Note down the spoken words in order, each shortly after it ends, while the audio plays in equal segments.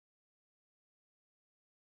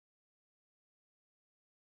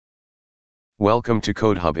Welcome to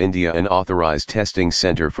CodeHub India, an authorized testing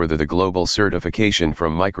center for the global certification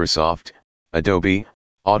from Microsoft, Adobe,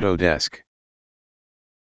 Autodesk.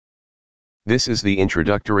 This is the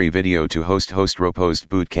introductory video to host Ropost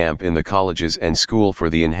Bootcamp in the colleges and school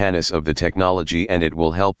for the enhance of the technology, and it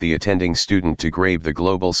will help the attending student to grade the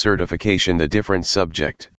global certification the different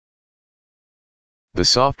subject. The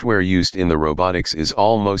software used in the robotics is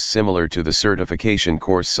almost similar to the certification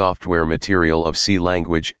course software material of C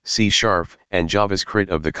language, C#, and JavaScript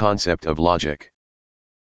of the concept of logic,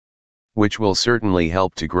 which will certainly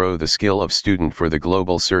help to grow the skill of student for the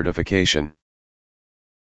global certification.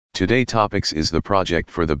 Today topics is the project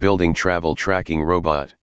for the building travel tracking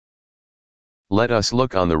robot. Let us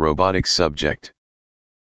look on the robotics subject.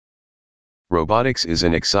 Robotics is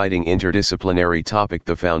an exciting interdisciplinary topic,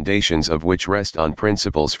 the foundations of which rest on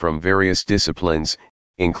principles from various disciplines,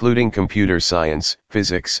 including computer science,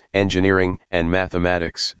 physics, engineering, and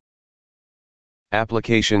mathematics.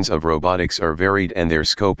 Applications of robotics are varied and their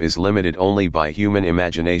scope is limited only by human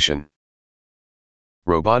imagination.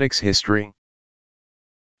 Robotics history.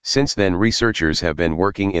 Since then, researchers have been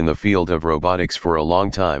working in the field of robotics for a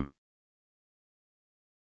long time.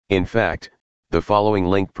 In fact, the following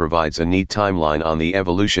link provides a neat timeline on the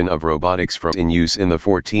evolution of robotics from in use in the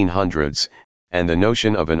 1400s, and the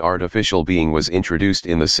notion of an artificial being was introduced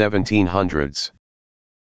in the 1700s.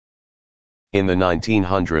 In the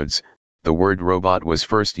 1900s, the word robot was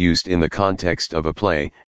first used in the context of a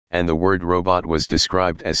play, and the word robot was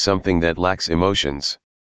described as something that lacks emotions.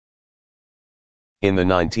 In the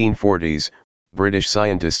 1940s, British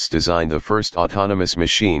scientists designed the first autonomous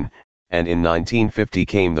machine, and in 1950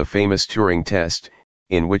 came the famous Turing test,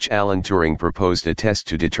 in which Alan Turing proposed a test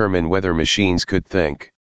to determine whether machines could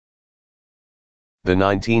think. The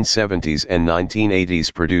 1970s and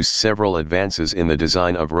 1980s produced several advances in the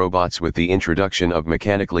design of robots with the introduction of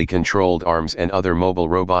mechanically controlled arms and other mobile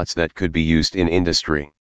robots that could be used in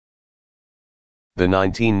industry. The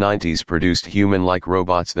 1990s produced human-like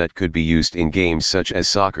robots that could be used in games such as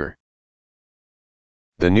soccer.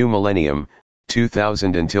 The new millennium,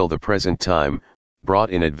 2000 until the present time, brought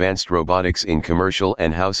in advanced robotics in commercial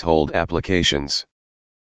and household applications.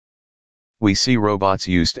 We see robots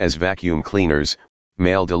used as vacuum cleaners,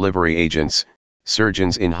 mail delivery agents,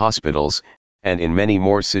 surgeons in hospitals, and in many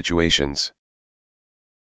more situations.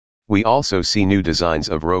 We also see new designs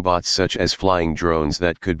of robots such as flying drones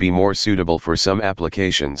that could be more suitable for some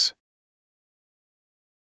applications.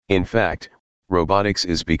 In fact, robotics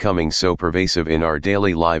is becoming so pervasive in our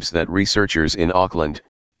daily lives that researchers in Auckland,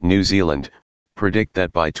 New Zealand, predict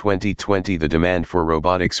that by 2020 the demand for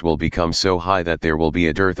robotics will become so high that there will be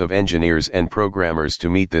a dearth of engineers and programmers to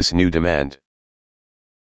meet this new demand.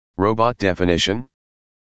 Robot definition.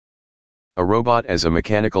 A robot is a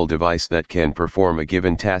mechanical device that can perform a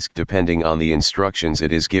given task depending on the instructions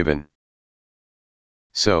it is given.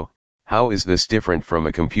 So, how is this different from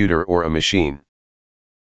a computer or a machine?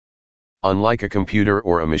 Unlike a computer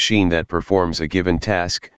or a machine that performs a given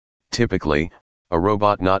task, typically, a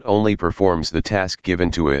robot not only performs the task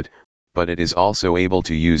given to it, but it is also able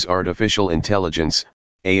to use artificial intelligence,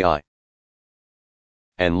 AI,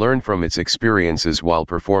 and learn from its experiences while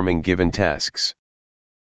performing given tasks.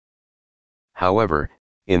 However,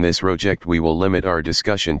 in this project we will limit our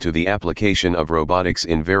discussion to the application of robotics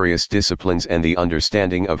in various disciplines and the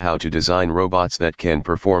understanding of how to design robots that can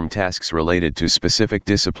perform tasks related to specific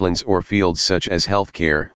disciplines or fields such as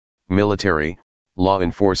healthcare, military, law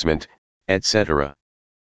enforcement, etc.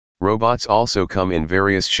 Robots also come in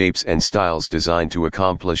various shapes and styles designed to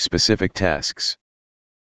accomplish specific tasks.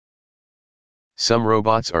 Some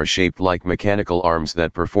robots are shaped like mechanical arms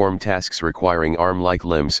that perform tasks requiring arm-like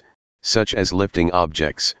limbs, such as lifting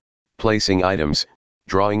objects, placing items,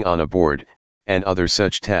 drawing on a board, and other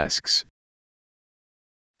such tasks.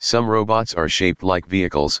 Some robots are shaped like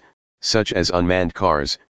vehicles, such as unmanned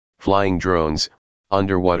cars, flying drones,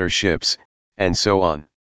 underwater ships, and so on.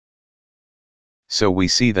 So we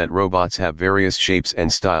see that robots have various shapes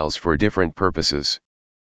and styles for different purposes.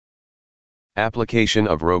 Application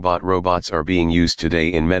of robots are being used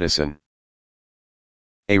today in medicine.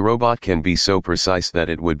 A robot can be so precise that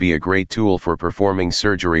it would be a great tool for performing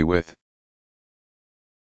surgery with.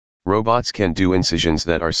 Robots can do incisions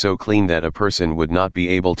that are so clean that a person would not be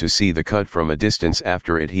able to see the cut from a distance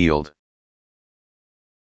after it healed.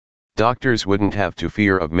 Doctors wouldn't have to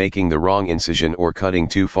fear of making the wrong incision or cutting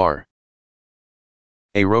too far.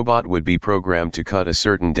 A robot would be programmed to cut a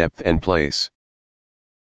certain depth and place.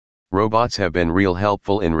 Robots have been real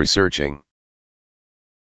helpful in researching.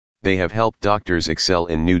 They have helped doctors excel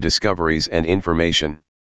in new discoveries and information.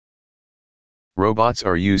 Robots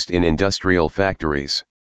are used in industrial factories.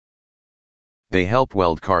 They help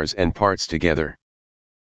weld cars and parts together.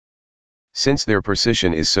 Since their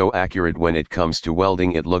precision is so accurate when it comes to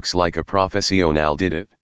welding, it looks like a professional did it.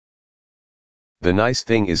 The nice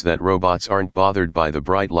thing is that robots aren't bothered by the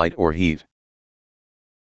bright light or heat.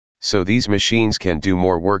 So these machines can do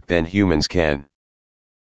more work than humans can.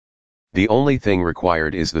 The only thing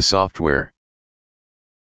required is the software.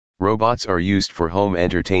 Robots are used for home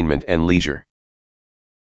entertainment and leisure.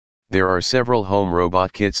 There are several home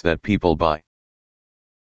robot kits that people buy.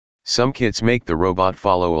 Some kits make the robot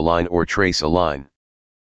follow a line or trace a line.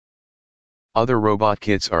 Other robot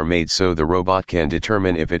kits are made so the robot can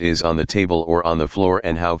determine if it is on the table or on the floor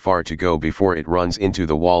and how far to go before it runs into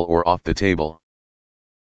the wall or off the table.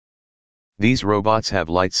 These robots have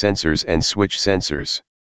light sensors and switch sensors.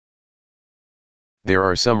 There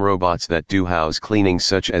are some robots that do house cleaning,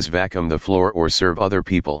 such as vacuum the floor or serve other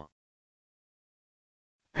people.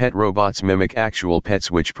 Pet robots mimic actual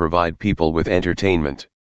pets which provide people with entertainment.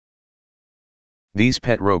 These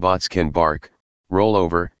pet robots can bark, roll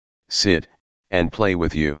over, sit, and play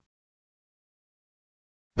with you.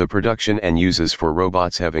 The production and uses for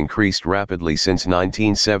robots have increased rapidly since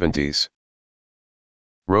 1970s.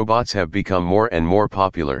 Robots have become more and more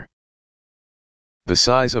popular. The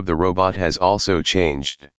size of the robot has also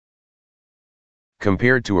changed.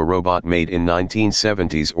 Compared to a robot made in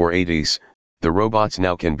 1970s or 80s, the robots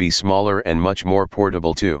now can be smaller and much more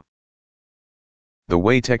portable too. The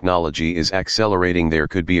way technology is accelerating, there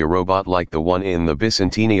could be a robot like the one in the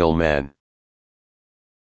Bicentennial Man.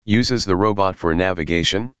 Uses the robot for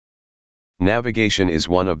navigation? Navigation is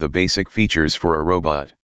one of the basic features for a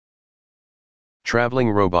robot. Traveling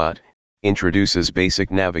robot introduces basic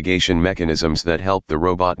navigation mechanisms that help the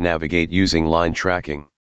robot navigate using line tracking.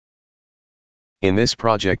 In this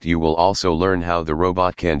project you will also learn how the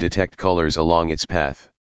robot can detect colors along its path.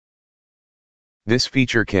 This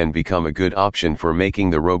feature can become a good option for making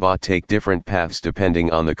the robot take different paths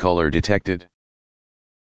depending on the color detected.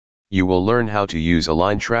 You will learn how to use a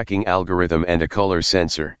line tracking algorithm and a color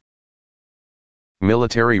sensor.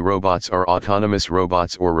 Military robots are autonomous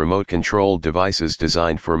robots or remote-controlled devices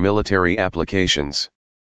designed for military applications.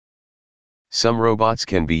 Some robots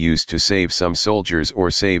can be used to save some soldiers or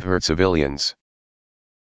save hurt civilians.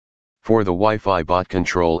 For the Wi-Fi bot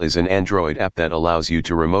control is an Android app that allows you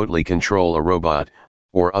to remotely control a robot,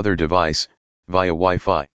 or other device, via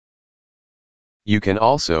Wi-Fi. You can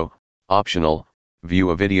also, optional, view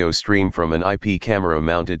a video stream from an IP camera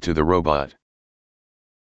mounted to the robot.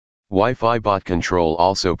 Wi-Fi bot control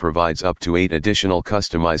also provides up to 8 additional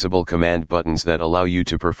customizable command buttons that allow you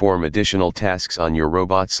to perform additional tasks on your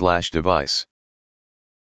robot/device.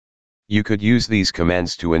 You could use these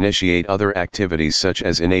commands to initiate other activities such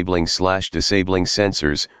as enabling/disabling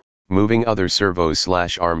sensors, moving other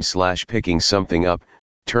servos/arms/picking something up,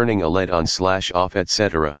 turning a LED on/off,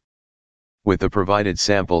 etc. With the provided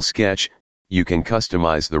sample sketch, you can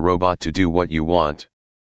customize the robot to do what you want.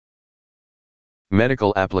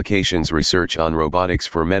 Medical applications research on robotics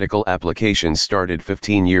for medical applications started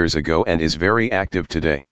 15 years ago and is very active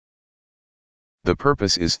today. The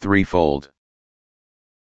purpose is threefold.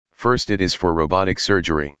 First, it is for robotic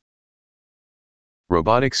surgery.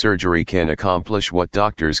 Robotic surgery can accomplish what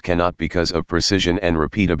doctors cannot because of precision and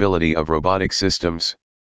repeatability of robotic systems.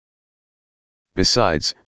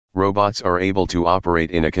 Besides, robots are able to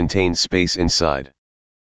operate in a contained space inside.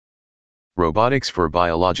 Robotics for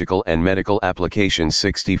biological and medical applications.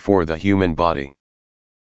 60 for the human body.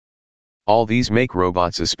 All these make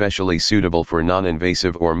robots especially suitable for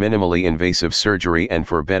non-invasive or minimally invasive surgery and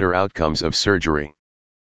for better outcomes of surgery.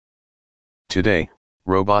 Today,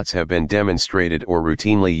 robots have been demonstrated or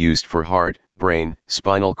routinely used for heart, brain,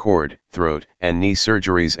 spinal cord, throat, and knee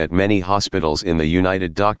surgeries at many hospitals in the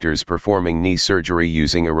United. Doctors performing knee surgery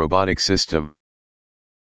using a robotic system.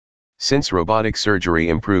 Since robotic surgery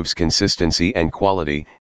improves consistency and quality,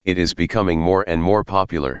 it is becoming more and more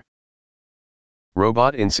popular.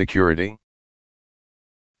 Robot insecurity.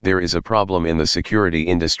 There is a problem in the security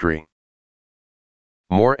industry.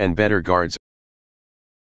 More and better guards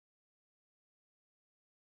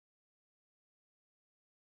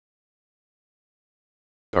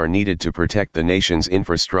are needed to protect the nation's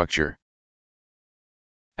infrastructure.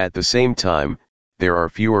 At the same time, there are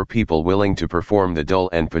fewer people willing to perform the dull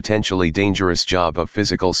and potentially dangerous job of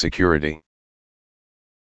physical security.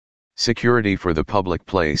 Security for the public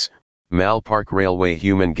place, mall, park, railway,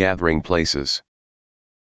 human gathering places.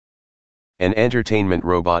 An entertainment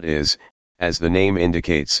robot is, as the name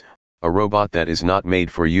indicates, a robot that is not made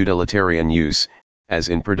for utilitarian use, as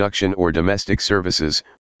in production or domestic services,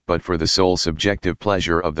 but for the sole subjective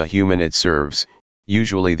pleasure of the human it serves,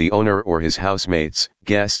 usually the owner or his housemates,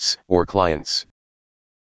 guests, or clients.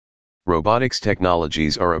 Robotics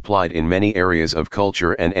technologies are applied in many areas of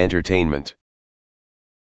culture and entertainment.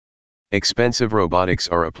 Expensive robotics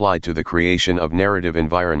are applied to the creation of narrative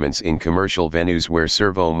environments in commercial venues where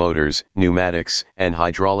servo motors, pneumatics, and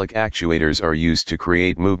hydraulic actuators are used to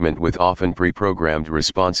create movement with often pre-programmed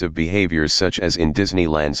responsive behaviors, such as in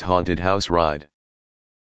Disneyland's Haunted House ride.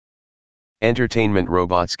 Entertainment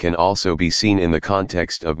robots can also be seen in the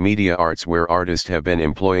context of media arts, where artists have been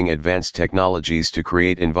employing advanced technologies to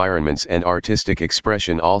create environments and artistic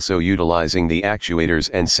expression, also utilizing the actuators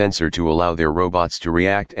and sensor to allow their robots to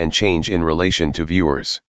react and change in relation to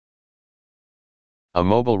viewers. A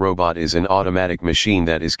mobile robot is an automatic machine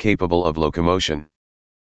that is capable of locomotion.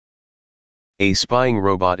 A spying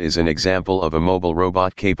robot is an example of a mobile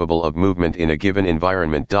robot capable of movement in a given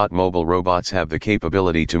environment. Mobile robots have the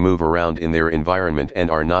capability to move around in their environment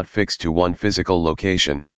and are not fixed to one physical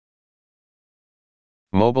location.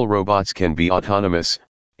 Mobile robots can be autonomous,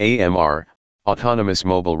 AMR, autonomous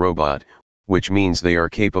mobile robot, which means they are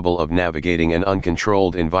capable of navigating an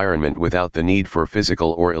uncontrolled environment without the need for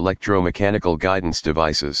physical or electromechanical guidance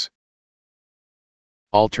devices.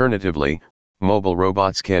 Alternatively, mobile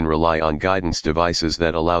robots can rely on guidance devices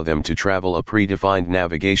that allow them to travel a predefined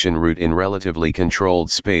navigation route in relatively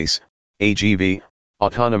controlled space, AGV,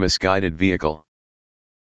 autonomous guided vehicle.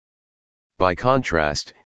 By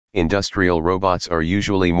contrast, industrial robots are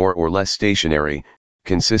usually more or less stationary,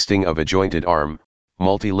 consisting of a jointed arm,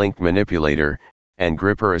 multi-linked manipulator, and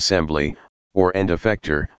gripper assembly, or end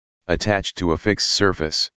effector, attached to a fixed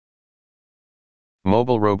surface.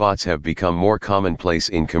 Mobile robots have become more commonplace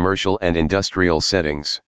in commercial and industrial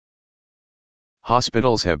settings.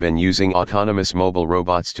 Hospitals have been using autonomous mobile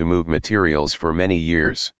robots to move materials for many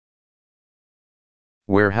years.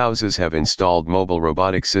 Warehouses have installed mobile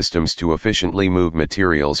robotic systems to efficiently move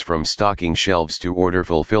materials from stocking shelves to order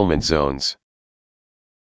fulfillment zones.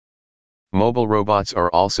 Mobile robots are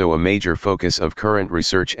also a major focus of current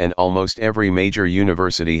research, and almost every major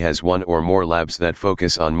university has one or more labs that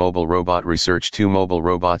focus on mobile robot research. Mobile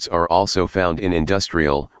robots are also found in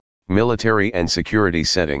industrial, military, and security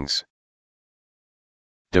settings.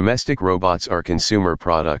 Domestic robots are consumer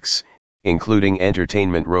products, including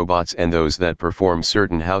entertainment robots and those that perform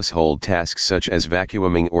certain household tasks such as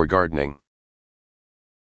vacuuming or gardening.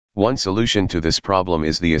 One solution to this problem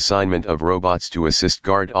is the assignment of robots to assist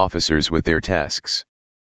guard officers with their tasks.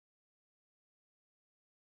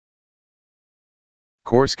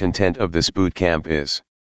 Course content of this bootcamp is: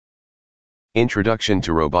 Introduction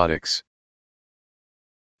to Robotics,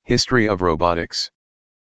 History of Robotics,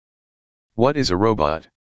 What is a robot?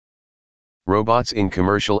 Robots in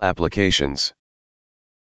commercial applications,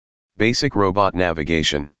 Basic robot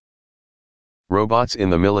navigation, Robots in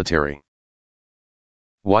the military,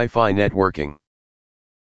 Wi-Fi networking,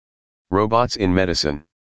 Robots in medicine,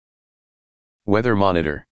 Weather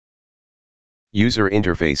monitor, User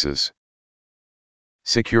interfaces,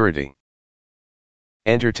 Security,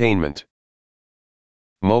 Entertainment,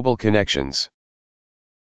 Mobile connections.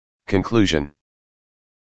 Conclusion.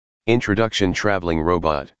 Introduction. Traveling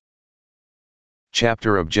robot.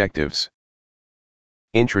 Chapter Objectives.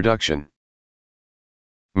 Introduction.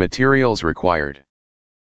 Materials required.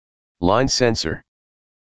 Line sensor.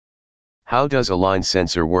 How does a line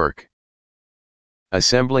sensor work?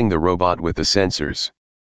 Assembling the robot with the sensors.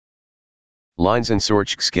 Lines and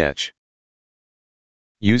Sorch sketch.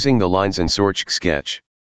 Using the lines and Sorch sketch.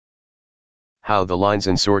 How the lines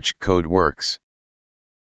and Sorch code works.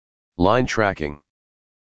 Line tracking.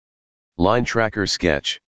 Line tracker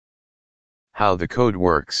sketch. How the code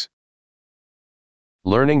works.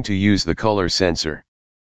 Learning to use the color sensor.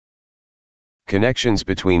 Connections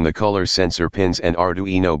between the color sensor pins and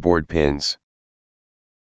Arduino board pins.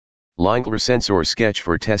 Line sensor sketch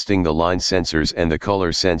for testing the line sensors and the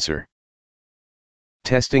color sensor.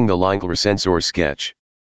 Testing the line sensor sketch.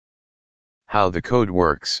 How the code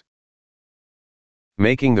works.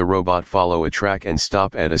 Making the robot follow a track and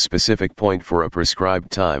stop at a specific point for a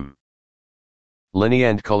prescribed time. Linear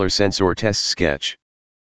and color sensor test sketch.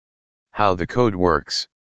 How the code works.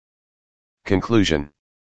 Conclusion.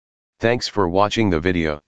 Thanks for watching the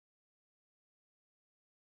video.